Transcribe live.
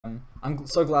I'm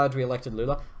so glad we elected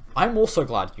Lula. I'm also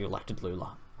glad you elected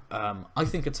Lula. I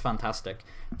think it's fantastic.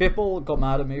 People got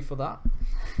mad at me for that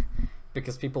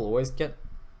because people always get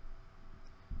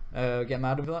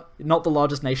mad over that. Not the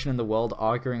largest nation in the world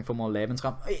arguing for more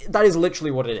Lebensraum. That is literally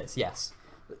what it is. Yes,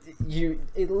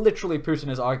 literally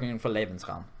Putin is arguing for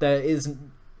Lebensraum. There is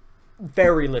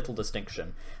very little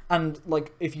distinction, and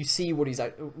like if you see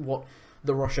what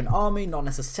the Russian army, not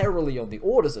necessarily on the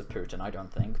orders of Putin, I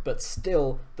don't think, but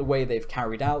still the way they've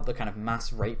carried out the kind of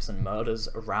mass rapes and murders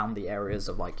around the areas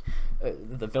of like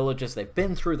the villages they've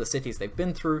been through, the cities they've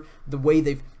been through, the way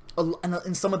they've, and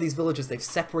in some of these villages they've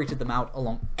separated them out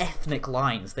along ethnic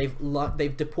lines. They've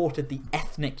deported the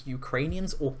ethnic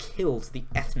Ukrainians or killed the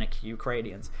ethnic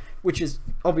Ukrainians, which is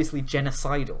obviously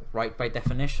genocidal, right, by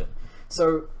definition.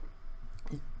 So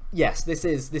yes, this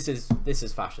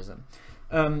is fascism.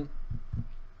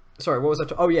 Sorry, what was I?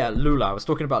 Oh yeah, Lula. I was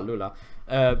talking about Lula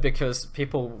because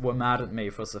people were mad at me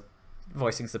for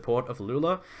voicing support of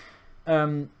Lula.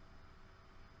 I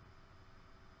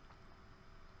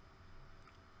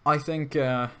think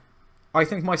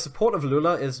my support of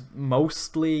Lula is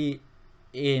mostly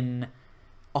in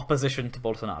opposition to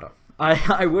Bolsonaro.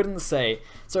 I wouldn't say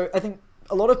so. I think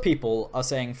a lot of people are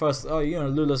saying first, oh, you know,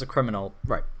 Lula's a criminal,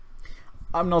 right?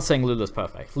 I'm not saying Lula's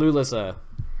perfect. Lula's a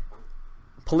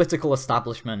political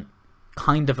establishment,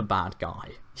 kind of a bad guy,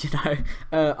 you know.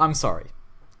 I'm sorry.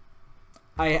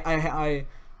 I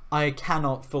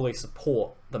cannot fully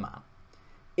support the man.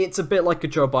 It's a bit like a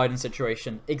Joe Biden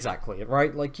situation, exactly,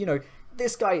 right? Like, you know,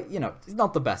 this guy, you know, he's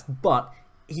not the best, but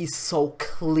he's so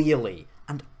clearly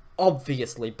and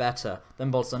obviously better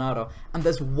than Bolsonaro, and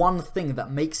there's one thing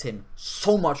that makes him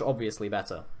so much obviously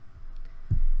better.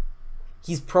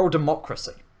 He's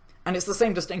pro-democracy. And it's the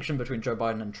same distinction between Joe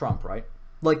Biden and Trump, right?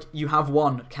 Like, you have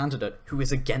one candidate who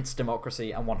is against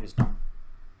democracy and one who's not.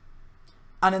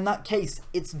 And in that case,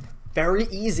 it's very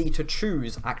easy to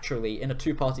choose, actually, in a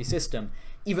two-party system,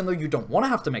 even though you don't want to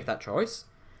have to make that choice.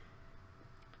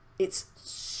 It's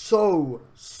so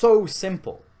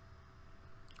simple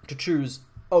to choose,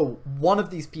 oh, one of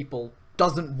these people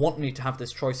doesn't want me to have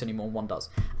this choice anymore, one does.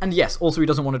 And yes, also he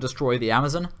doesn't want to destroy the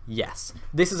Amazon. Yes,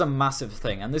 this is a massive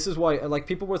thing, and this is why, like,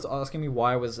 people were asking me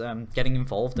why I was getting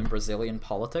involved in Brazilian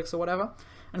politics or whatever,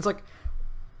 and it's like,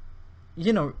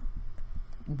 you know,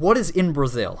 what is in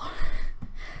Brazil?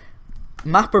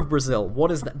 Map of Brazil,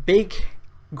 what is that big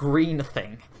green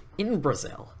thing in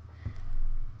Brazil?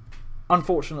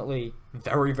 Unfortunately,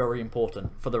 very, very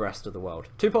important for the rest of the world.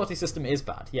 Two-party system is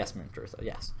bad. Yes, Moon Truther,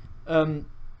 yes.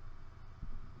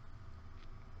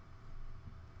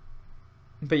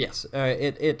 But yes, the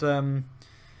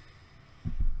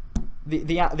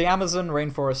Amazon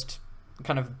rainforest,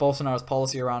 kind of Bolsonaro's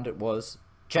policy around it was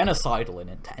genocidal in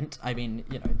intent. I mean,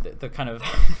 you know, the kind of,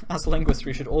 as linguists,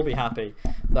 we should all be happy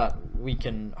that we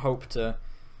can hope to,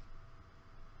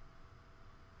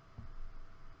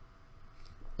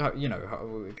 you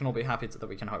know, we can all be happy that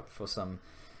we can hope for some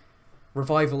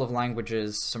revival of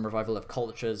languages, some revival of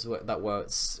cultures that were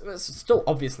still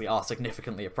obviously are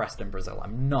significantly oppressed in Brazil.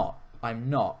 I'm not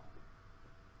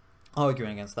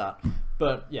arguing against that.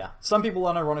 But yeah, some people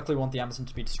unironically want the Amazon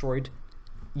to be destroyed.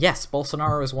 Yes,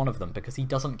 Bolsonaro is one of them because he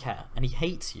doesn't care and he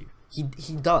hates you. He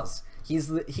does. He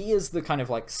is the kind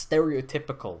of like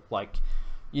stereotypical, like,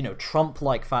 you know,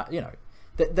 Trump-like you know,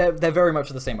 they're very much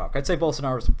the same arc. I'd say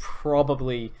Bolsonaro is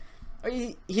probably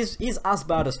he's as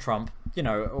bad as Trump, you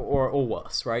know, or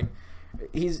worse, right?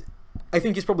 I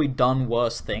think he's probably done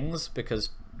worse things because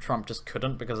Trump just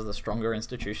couldn't because of the stronger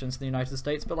institutions in the United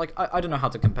States, but like I don't know how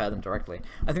to compare them directly.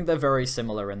 I think they're very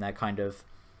similar in their kind of,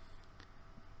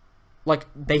 like,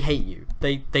 they hate you.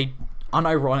 They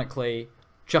unironically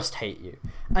just hate you.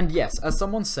 And yes, as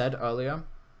someone said earlier,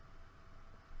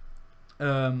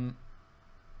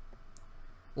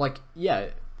 like, yeah,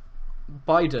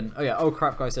 Biden, oh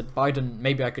crap, guy said Biden,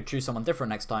 maybe I could choose someone different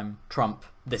next time. Trump,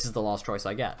 this is the last choice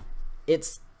I get.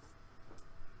 It's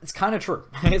kind of true.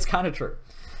 It's kind of true.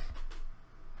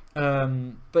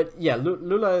 But yeah,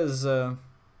 Lula is oh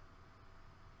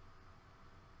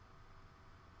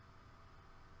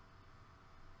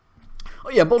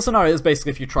yeah, Bolsonaro is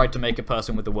basically if you tried to make a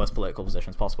person with the worst political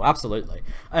positions possible. Absolutely.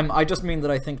 I just mean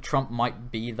that I think Trump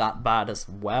might be that bad as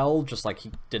well, just like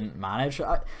he didn't manage.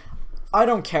 I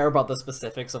don't care about the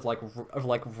specifics of like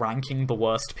ranking the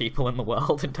worst people in the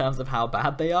world in terms of how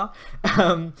bad they are.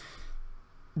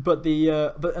 But the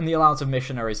allowance of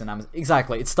missionaries in Amazon,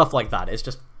 exactly, it's stuff like that. It's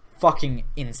just fucking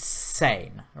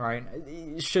insane, right?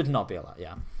 It should not be allowed.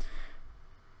 Yeah.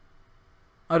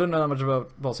 I don't know that much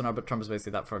about Bolsonaro, but Trump is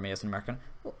basically that for me as an American.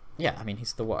 Well, yeah, I mean,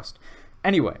 he's the worst.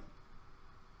 Anyway,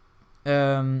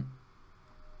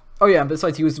 Oh yeah, and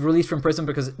besides, he was released from prison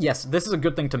because, yes, this is a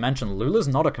good thing to mention, Lula's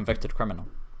not a convicted criminal.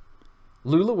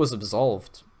 Lula was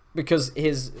absolved because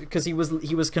he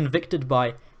was convicted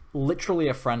by literally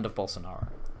a friend of Bolsonaro.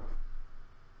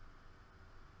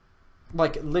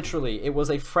 Like, literally, it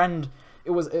was a friend,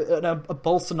 it was a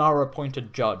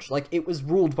Bolsonaro-appointed judge. Like, it was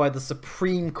ruled by the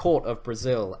Supreme Court of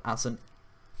Brazil as an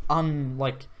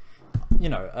as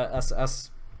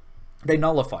they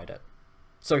nullified it.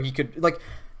 So he could, like,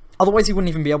 otherwise he wouldn't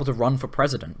even be able to run for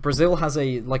president. Brazil has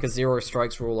a zero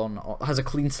strikes rule has a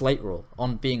clean slate rule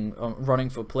on running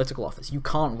for political office. You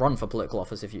can't run for political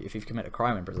office if you've committed a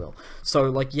crime in Brazil. So,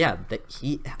 like, yeah,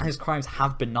 his crimes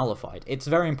have been nullified. It's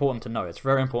very important to know. It's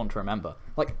very important to remember.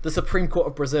 Like, the Supreme Court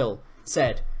of Brazil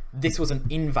said this was an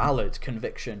invalid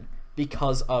conviction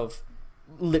because of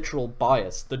literal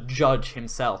bias. The judge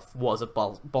himself was a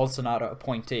Bolsonaro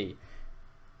appointee.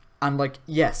 And, like,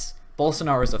 yes,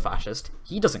 Bolsonaro is a fascist.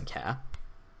 He doesn't care.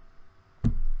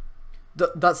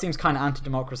 That seems kind of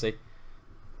anti-democracy.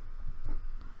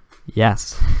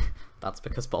 Yes. That's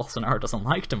because Bolsonaro doesn't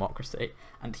like democracy,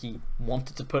 and he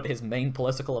wanted to put his main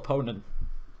political opponent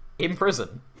in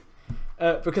prison.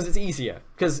 Because it's easier.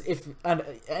 Because if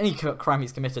any crime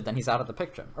he's committed, then he's out of the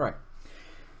picture. Alright.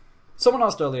 Someone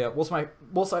asked earlier, what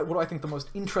do I think the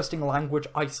most interesting language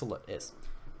isolate is?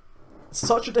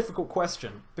 Such a difficult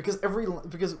question, because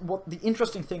what the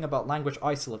interesting thing about language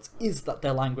isolates is that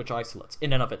they're language isolates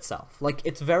in and of itself. Like,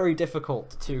 it's very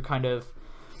difficult to kind of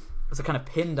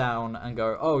pin down and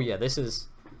go, oh yeah, this is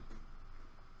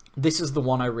the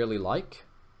one I really like,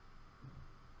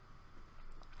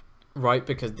 right?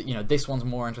 Because, you know, this one's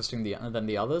more interesting than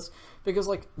the others. Because,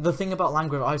 like, the thing about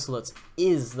language isolates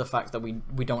is the fact that we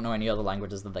don't know any other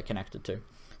languages that they're connected to.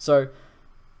 So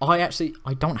I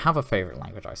don't have a favorite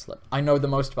language isolate. I know the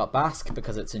most about Basque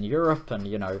because it's in Europe and,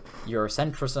 you know,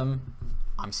 Eurocentrism.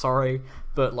 I'm sorry,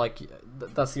 but, like,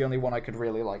 that's the only one I could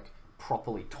really, like,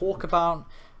 properly talk about.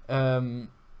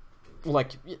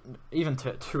 Like, even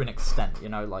to an extent, you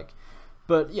know, like,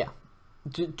 but yeah.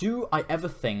 Do I ever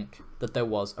think that there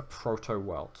was a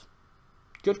proto-world?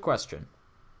 Good question.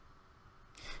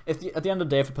 At the end of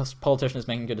the day, if a politician is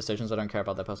making good decisions, I don't care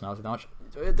about their personality that much.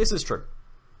 This is true.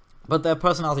 But their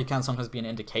personality can sometimes be an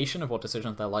indication of what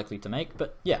decisions they're likely to make.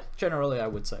 But yeah, generally I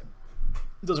would say.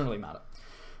 It doesn't really matter.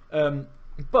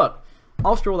 But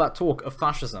after all that talk of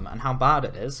fascism and how bad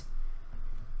it is,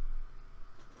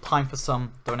 time for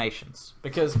some donations.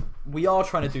 Because we are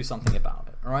trying to do something about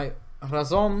it, right?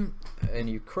 Razom in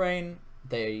Ukraine,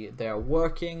 they are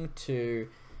working to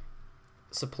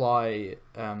supply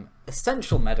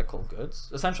essential medical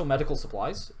goods, essential medical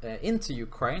supplies into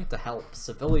Ukraine to help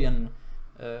civilians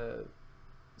and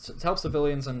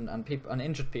people and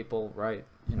injured people, right?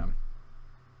 You know.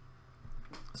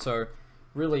 So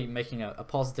really making a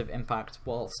positive impact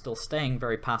while still staying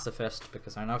very pacifist,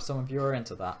 because I know some of you are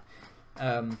into that,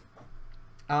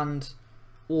 and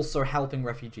also helping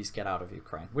refugees get out of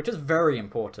Ukraine, which is very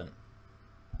important.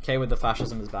 Okay, with the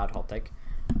fascism is bad hot take.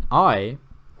 I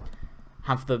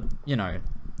have the, you know,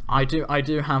 I do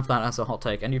have that as a hot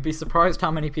take, and you'd be surprised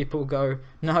how many people go,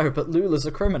 no, but Lula's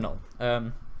a criminal.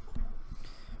 Well,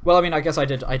 I mean, I guess I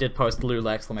did post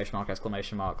Lula !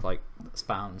 Like,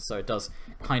 spawn, so it does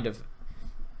kind of.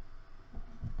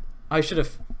 I should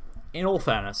have, in all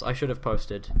fairness, I should have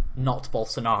posted not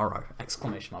Bolsonaro !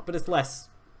 But it's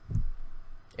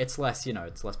less, you know,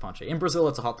 it's less punchy. In Brazil,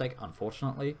 it's a hot take,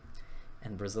 unfortunately.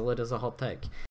 In Brazil, it is a hot take.